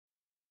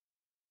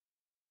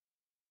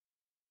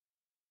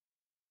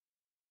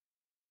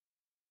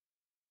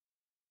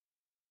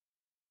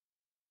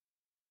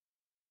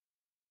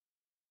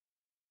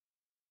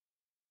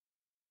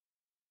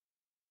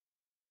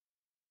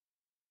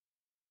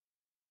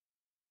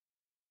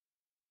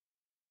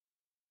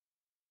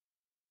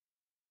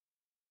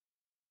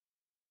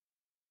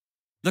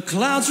The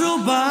clouds roll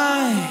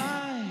by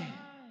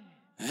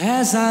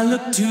as I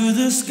look to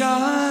the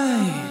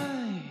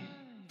sky,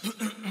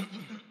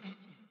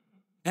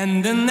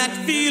 and then that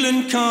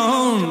feeling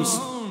comes,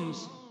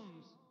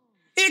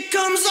 it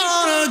comes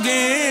on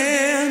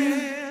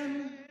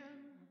again.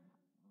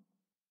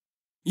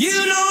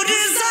 You know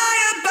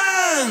desire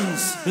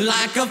burns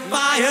like a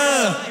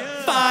fire,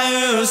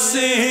 fire of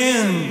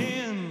sin.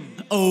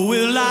 Oh,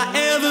 will I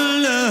ever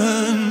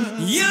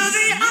learn? You're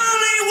the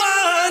only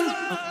one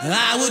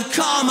I would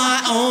call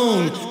my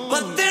own.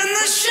 But then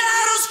the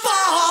shadows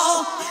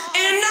fall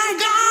and I'm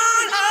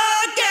gone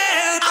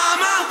again.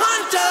 I'm a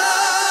hunter,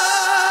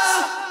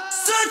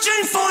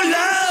 searching for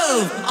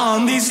love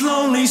on these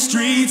lonely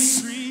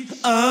streets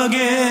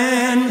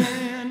again.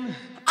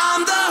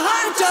 I'm the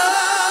hunter,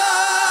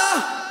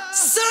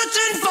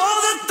 searching for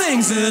the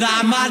things that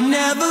I might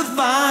never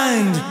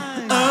find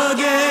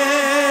again.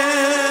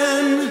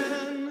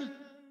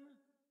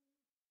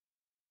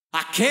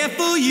 I care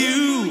for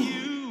you,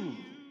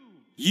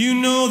 you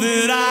know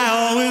that I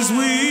always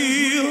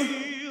will.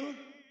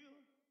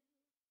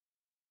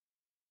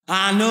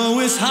 I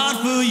know it's hard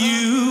for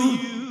you,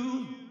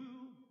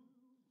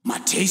 my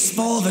taste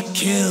for the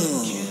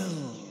kill.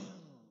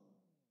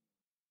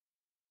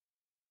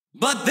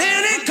 But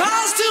then it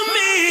calls to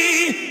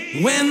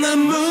me when the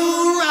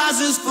moon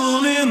rises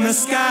full in the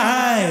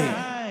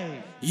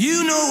sky.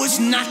 You know it's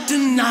not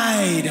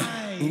tonight.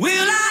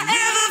 Will I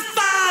ever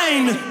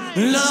find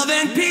love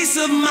and peace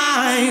of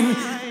mind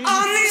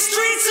on these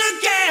streets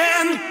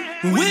again?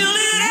 Will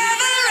it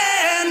ever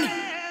end?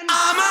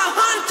 I'm a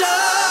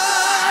hunter,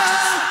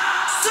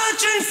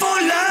 searching for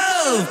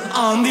love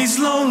on these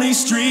lonely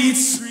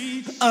streets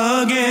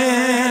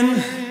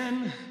again.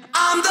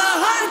 I'm the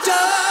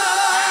hunter,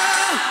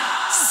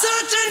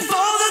 searching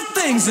for the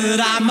things that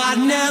I might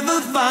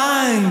never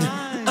find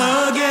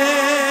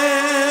again.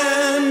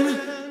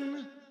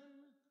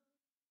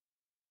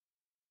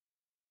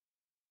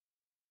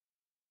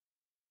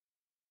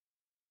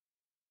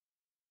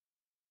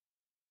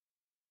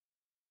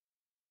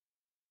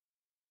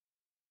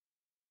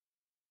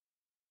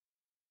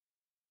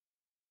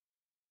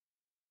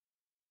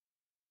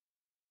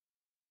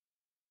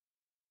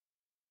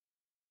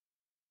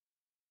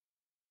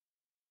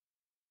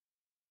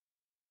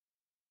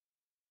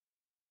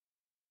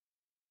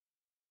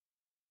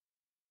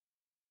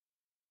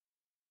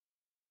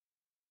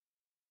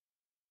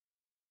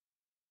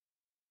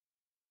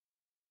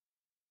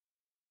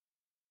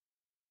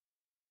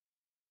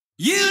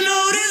 You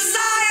know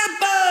desire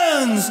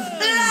burns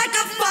like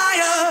a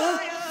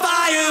fire,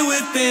 fire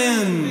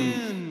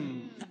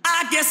within.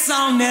 I guess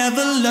I'll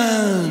never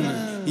learn.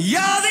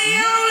 You're the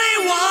only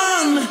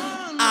one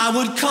I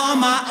would call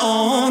my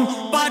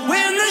own. But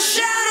when the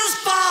shadows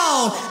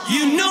fall,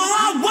 you know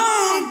I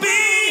won't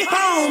be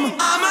home.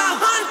 I'm a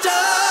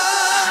hunter,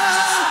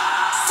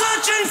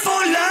 searching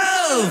for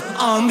love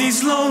on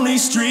these lonely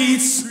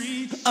streets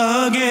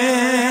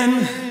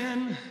again.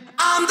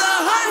 I'm the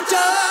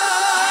hunter,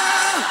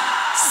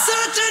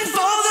 searching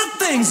for the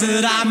things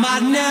that I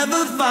might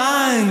never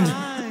find.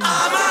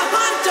 I'm a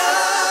hunter,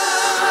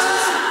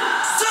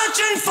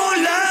 searching for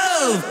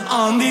love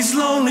on these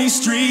lonely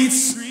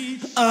streets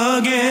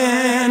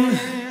again.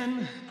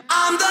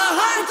 I'm the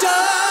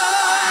hunter,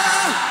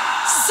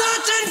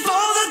 searching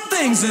for the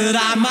things that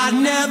I might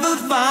never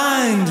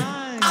find.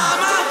 I'm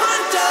a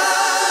hunter,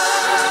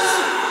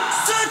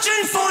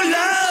 searching for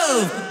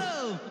love.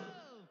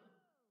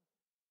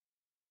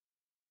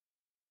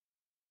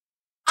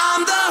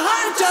 I'm the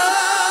hunter,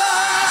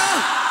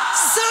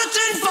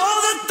 searching for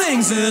the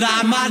things that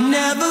I might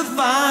never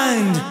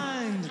find.